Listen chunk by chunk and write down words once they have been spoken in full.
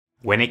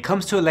When it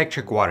comes to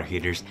electric water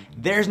heaters,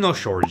 there's no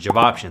shortage of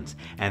options,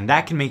 and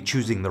that can make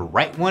choosing the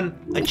right one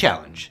a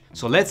challenge.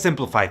 So let's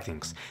simplify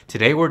things.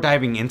 Today we're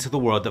diving into the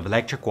world of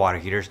electric water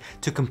heaters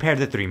to compare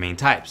the three main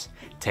types: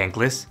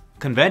 tankless,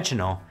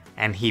 conventional,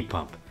 and heat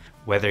pump.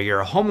 Whether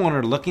you're a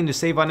homeowner looking to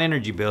save on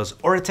energy bills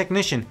or a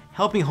technician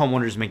helping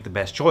homeowners make the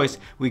best choice,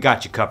 we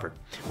got you covered.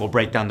 We'll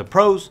break down the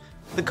pros,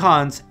 the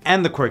cons,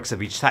 and the quirks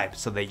of each type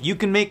so that you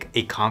can make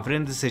a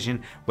confident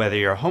decision whether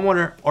you're a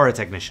homeowner or a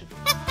technician.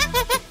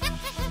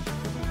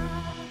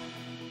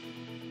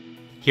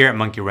 Here at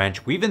Monkey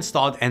Wrench, we've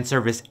installed and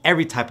serviced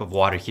every type of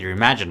water heater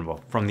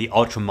imaginable, from the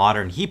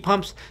ultra-modern heat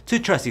pumps to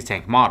trusty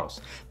tank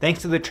models.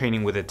 Thanks to the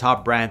training with the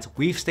top brands,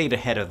 we've stayed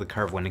ahead of the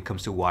curve when it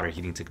comes to water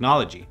heating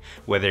technology.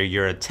 Whether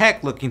you're a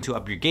tech looking to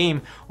up your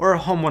game or a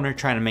homeowner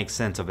trying to make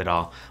sense of it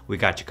all, we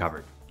got you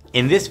covered.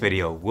 In this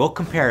video, we'll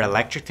compare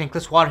electric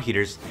tankless water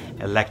heaters,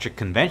 electric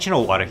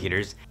conventional water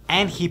heaters,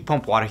 and heat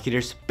pump water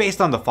heaters based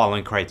on the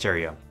following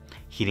criteria: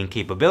 heating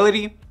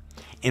capability,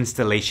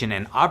 installation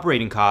and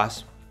operating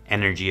costs,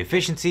 energy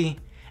efficiency,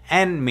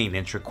 and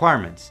maintenance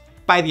requirements.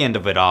 By the end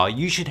of it all,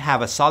 you should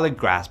have a solid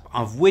grasp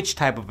of which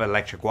type of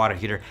electric water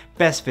heater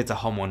best fits a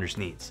homeowner's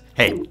needs.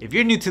 Hey, if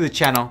you're new to the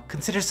channel,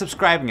 consider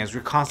subscribing as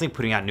we're constantly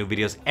putting out new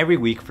videos every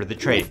week for the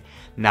trade.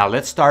 Now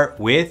let's start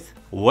with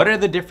what are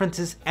the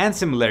differences and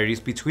similarities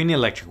between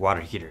electric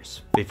water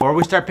heaters. Before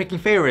we start picking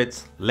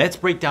favorites, let's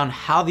break down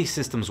how these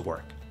systems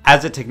work.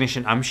 As a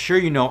technician, I'm sure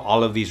you know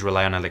all of these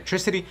rely on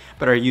electricity,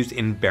 but are used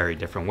in very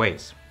different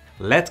ways.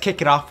 Let's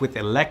kick it off with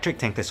electric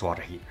tankless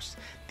water heaters.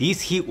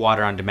 These heat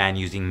water on demand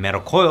using metal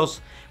coils.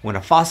 When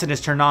a faucet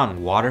is turned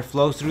on, water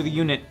flows through the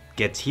unit,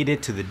 gets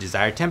heated to the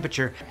desired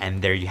temperature,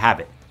 and there you have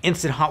it,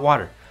 instant hot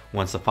water.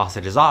 Once the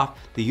faucet is off,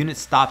 the unit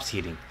stops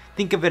heating.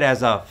 Think of it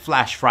as a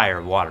flash fryer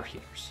of water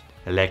heaters.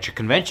 Electric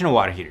conventional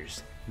water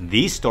heaters.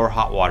 These store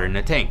hot water in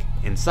a tank.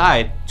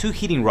 Inside, two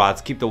heating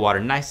rods keep the water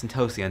nice and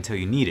toasty until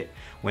you need it.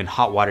 When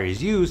hot water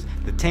is used,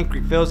 the tank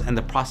refills and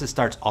the process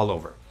starts all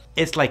over.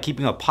 It's like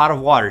keeping a pot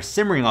of water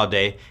simmering all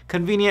day,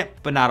 convenient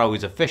but not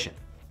always efficient.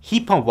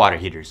 Heat pump water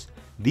heaters.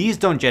 These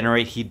don't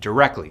generate heat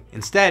directly.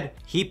 Instead,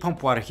 heat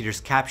pump water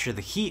heaters capture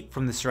the heat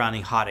from the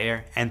surrounding hot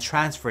air and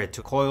transfer it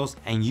to coils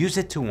and use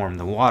it to warm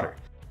the water.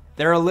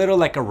 They're a little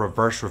like a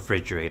reverse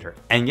refrigerator,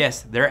 and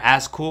yes, they're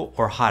as cool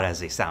or hot as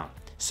they sound.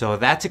 So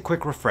that's a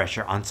quick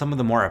refresher on some of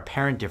the more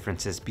apparent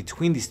differences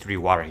between these three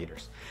water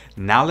heaters.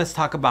 Now let's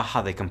talk about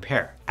how they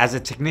compare. As a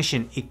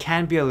technician, it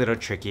can be a little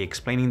tricky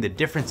explaining the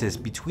differences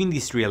between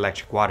these three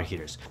electric water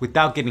heaters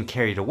without getting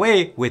carried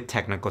away with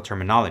technical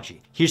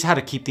terminology. Here's how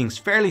to keep things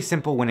fairly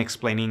simple when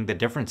explaining the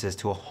differences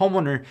to a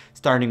homeowner,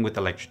 starting with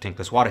electric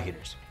tankless water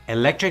heaters.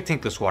 Electric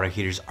tankless water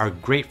heaters are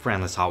great for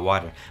endless hot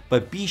water,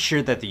 but be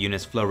sure that the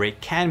unit's flow rate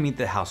can meet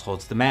the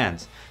household's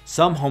demands.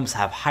 Some homes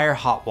have higher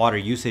hot water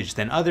usage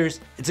than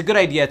others. It's a good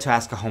idea to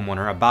ask a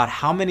homeowner about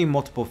how many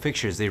multiple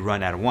fixtures they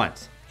run at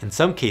once. In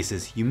some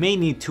cases, you may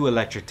need two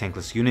electric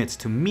tankless units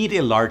to meet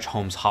a large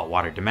home's hot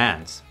water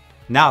demands.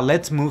 Now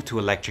let's move to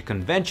electric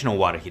conventional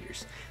water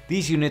heaters.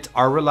 These units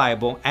are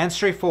reliable and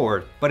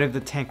straightforward, but if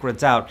the tank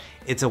runs out,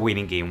 it's a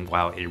waiting game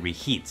while it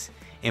reheats.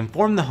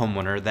 Inform the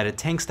homeowner that a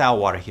tank-style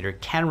water heater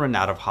can run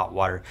out of hot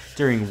water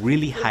during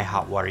really high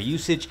hot water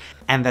usage,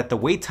 and that the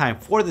wait time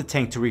for the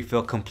tank to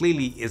refill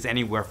completely is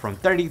anywhere from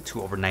 30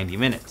 to over 90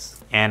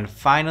 minutes. And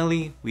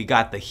finally, we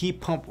got the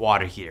heat pump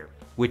water heater,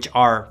 which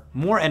are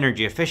more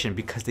energy efficient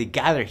because they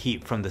gather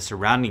heat from the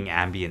surrounding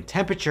ambient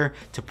temperature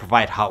to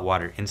provide hot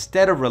water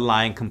instead of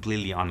relying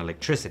completely on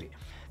electricity.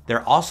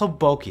 They're also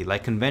bulky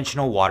like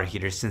conventional water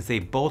heaters since they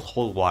both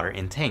hold water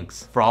in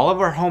tanks. For all of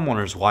our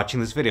homeowners watching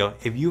this video,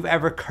 if you've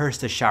ever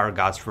cursed the shower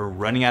gods for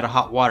running out of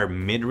hot water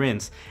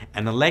mid-rinse,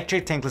 an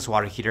electric tankless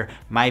water heater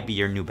might be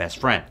your new best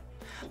friend.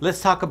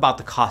 Let's talk about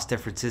the cost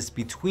differences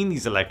between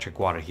these electric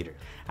water heaters.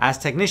 As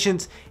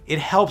technicians, it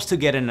helps to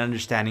get an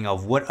understanding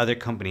of what other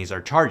companies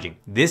are charging.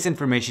 This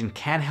information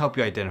can help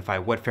you identify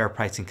what fair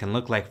pricing can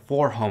look like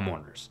for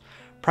homeowners.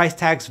 Price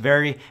tags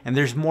vary, and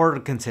there's more to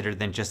consider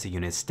than just the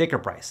unit's sticker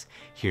price.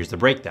 Here's the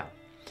breakdown.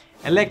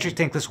 Electric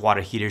tankless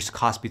water heaters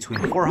cost between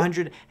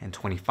 $400 and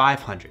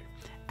 $2,500.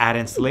 Add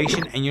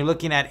installation and you're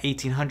looking at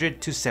 $1,800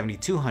 to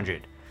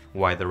 $7,200.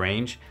 Why the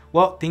range?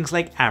 Well, things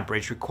like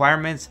amperage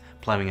requirements,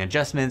 plumbing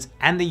adjustments,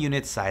 and the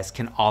unit size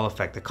can all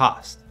affect the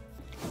cost.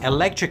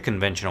 Electric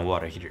conventional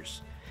water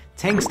heaters.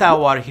 Tank-style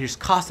water heaters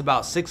cost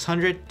about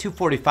 $600 to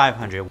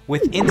 $4,500,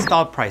 with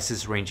installed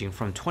prices ranging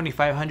from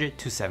 $2,500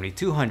 to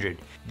 $7,200.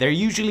 They're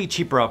usually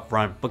cheaper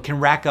upfront, but can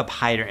rack up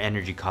higher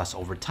energy costs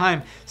over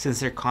time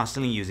since they're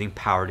constantly using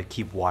power to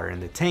keep water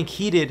in the tank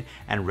heated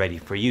and ready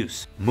for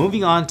use.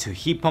 Moving on to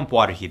heat pump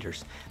water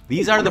heaters.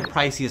 These are the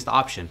priciest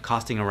option,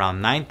 costing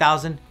around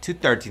 $9,000 to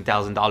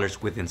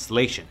 $13,000 with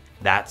installation.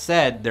 That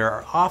said, there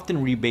are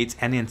often rebates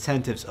and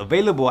incentives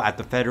available at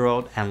the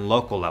federal and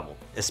local level,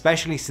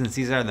 especially since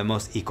these are the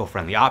most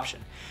eco-friendly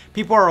option.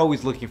 People are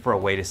always looking for a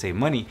way to save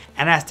money,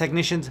 and as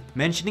technicians,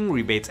 mentioning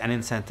rebates and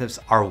incentives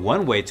are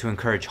one way to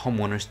encourage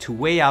homeowners to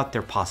weigh out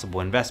their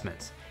possible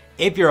investments.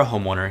 If you're a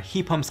homeowner,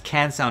 heat pumps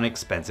can sound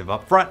expensive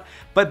up front,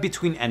 but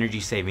between energy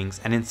savings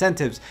and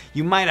incentives,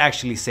 you might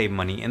actually save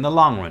money in the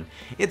long run.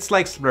 It's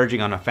like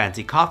splurging on a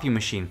fancy coffee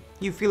machine.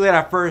 You feel it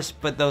at first,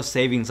 but those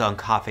savings on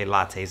cafe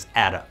lattes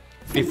add up.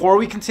 Before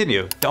we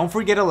continue, don't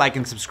forget to like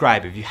and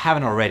subscribe if you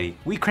haven't already.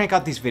 We crank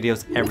out these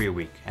videos every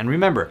week. And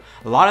remember,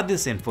 a lot of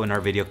this info in our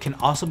video can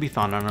also be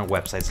found on our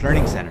website's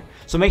Learning Center,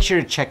 so make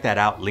sure to check that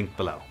out, linked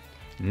below.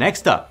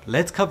 Next up,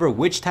 let's cover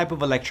which type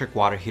of electric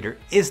water heater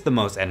is the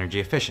most energy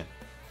efficient.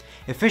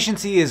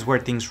 Efficiency is where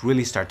things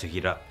really start to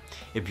heat up.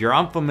 If you're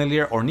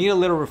unfamiliar or need a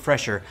little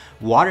refresher,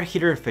 water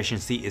heater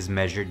efficiency is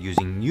measured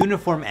using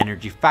Uniform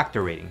Energy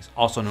Factor ratings,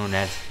 also known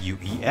as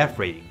UEF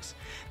ratings.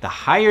 The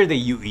higher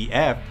the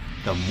UEF,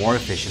 the more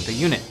efficient the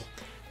unit.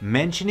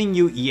 Mentioning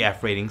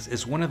UEF ratings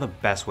is one of the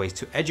best ways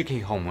to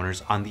educate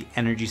homeowners on the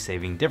energy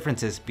saving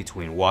differences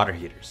between water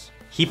heaters.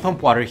 Heat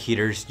pump water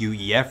heaters'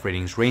 UEF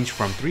ratings range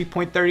from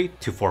 3.30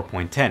 to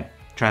 4.10.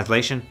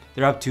 Translation,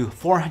 they're up to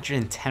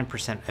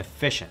 410%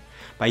 efficient.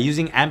 By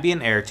using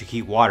ambient air to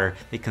heat water,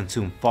 they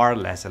consume far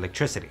less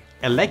electricity.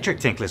 Electric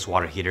tankless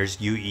water heaters'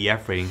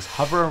 UEF ratings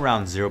hover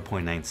around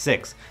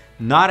 0.96.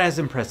 Not as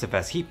impressive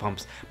as heat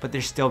pumps, but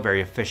they're still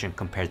very efficient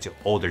compared to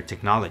older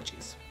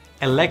technologies.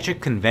 Electric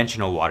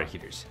conventional water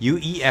heaters'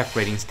 UEF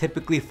ratings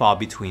typically fall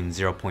between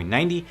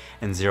 0.90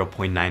 and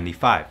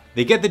 0.95.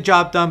 They get the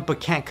job done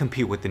but can't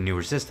compete with the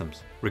newer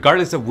systems.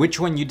 Regardless of which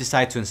one you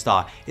decide to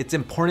install, it's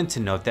important to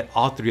note that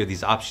all three of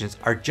these options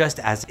are just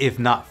as, if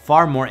not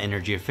far more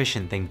energy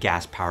efficient than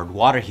gas-powered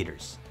water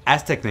heaters.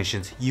 As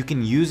technicians, you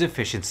can use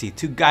efficiency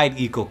to guide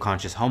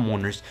eco-conscious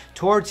homeowners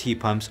towards heat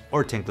pumps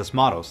or tankless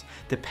models,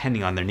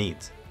 depending on their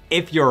needs.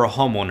 If you're a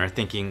homeowner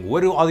thinking,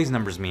 what do all these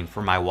numbers mean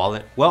for my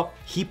wallet? Well,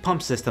 heat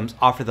pump systems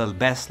offer the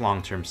best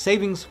long-term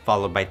savings,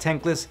 followed by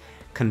tankless.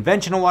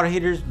 Conventional water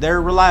heaters,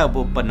 they're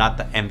reliable, but not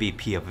the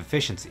MVP of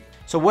efficiency.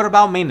 So what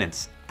about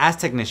maintenance? As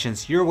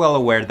technicians, you're well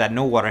aware that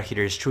no water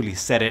heater is truly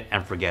set it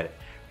and forget it.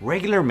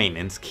 Regular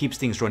maintenance keeps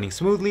things running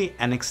smoothly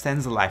and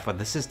extends the life of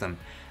the system.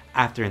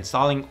 After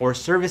installing or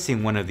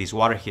servicing one of these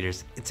water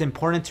heaters, it's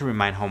important to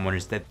remind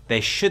homeowners that they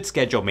should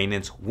schedule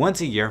maintenance once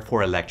a year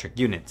for electric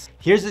units.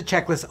 Here's a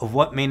checklist of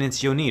what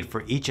maintenance you'll need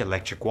for each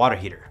electric water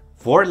heater.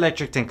 For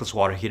electric tankless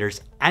water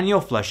heaters,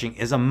 annual flushing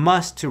is a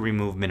must to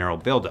remove mineral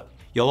buildup.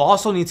 You'll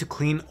also need to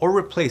clean or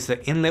replace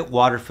the inlet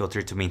water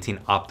filter to maintain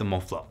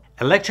optimal flow.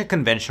 Electric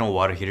conventional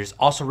water heaters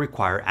also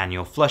require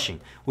annual flushing,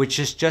 which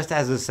is just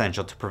as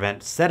essential to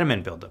prevent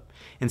sediment buildup.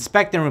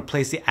 Inspect and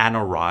replace the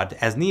anode rod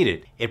as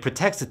needed. It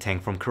protects the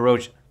tank from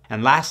corrosion.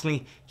 And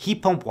lastly,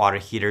 heat pump water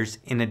heaters,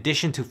 in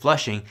addition to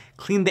flushing,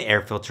 clean the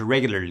air filter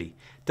regularly.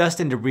 Dust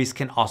and debris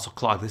can also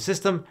clog the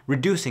system,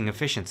 reducing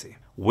efficiency.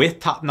 With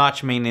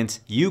top-notch maintenance,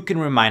 you can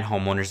remind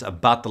homeowners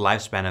about the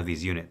lifespan of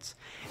these units.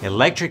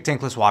 Electric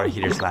tankless water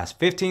heaters last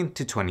 15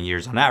 to 20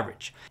 years on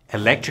average.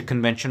 Electric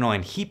conventional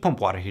and heat pump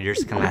water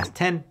heaters can last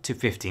 10 to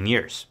 15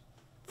 years.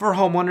 For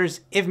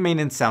homeowners, if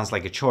maintenance sounds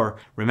like a chore,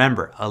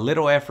 remember, a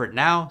little effort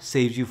now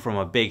saves you from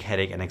a big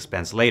headache and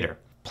expense later.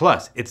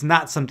 Plus, it's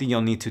not something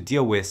you'll need to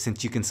deal with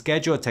since you can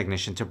schedule a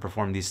technician to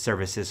perform these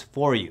services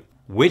for you.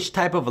 Which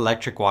type of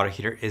electric water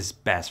heater is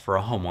best for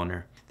a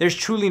homeowner? There's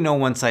truly no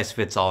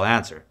one-size-fits-all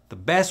answer. The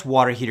best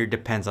water heater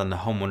depends on the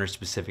homeowner's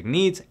specific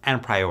needs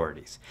and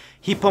priorities.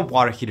 Heat pump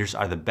water heaters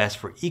are the best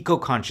for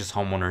eco-conscious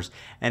homeowners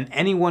and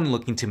anyone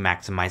looking to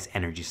maximize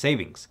energy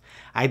savings.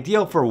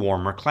 Ideal for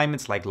warmer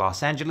climates like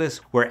Los Angeles,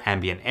 where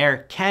ambient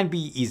air can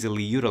be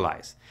easily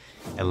utilized.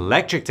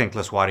 Electric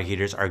tankless water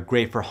heaters are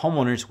great for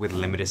homeowners with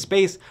limited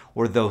space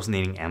or those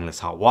needing endless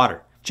hot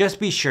water.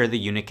 Just be sure the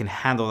unit can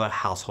handle the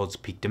household's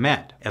peak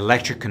demand.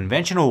 Electric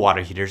conventional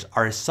water heaters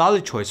are a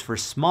solid choice for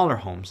smaller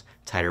homes,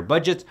 tighter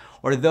budgets,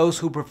 or those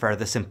who prefer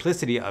the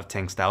simplicity of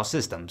tank-style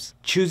systems.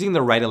 Choosing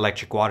the right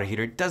electric water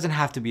heater doesn't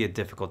have to be a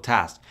difficult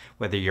task,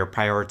 whether you're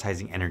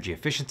prioritizing energy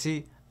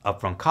efficiency,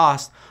 upfront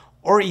cost,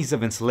 or ease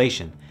of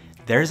installation.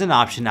 There's an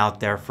option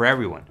out there for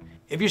everyone.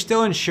 If you're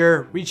still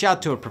unsure, reach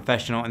out to a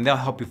professional and they'll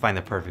help you find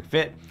the perfect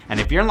fit. And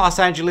if you're in Los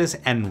Angeles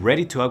and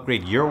ready to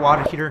upgrade your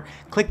water heater,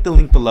 click the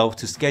link below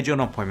to schedule an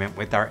appointment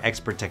with our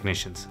expert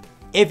technicians.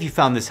 If you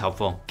found this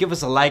helpful, give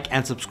us a like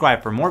and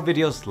subscribe for more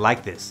videos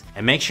like this.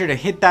 And make sure to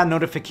hit that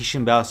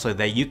notification bell so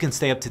that you can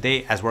stay up to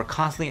date as we're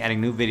constantly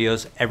adding new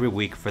videos every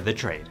week for the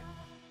trade.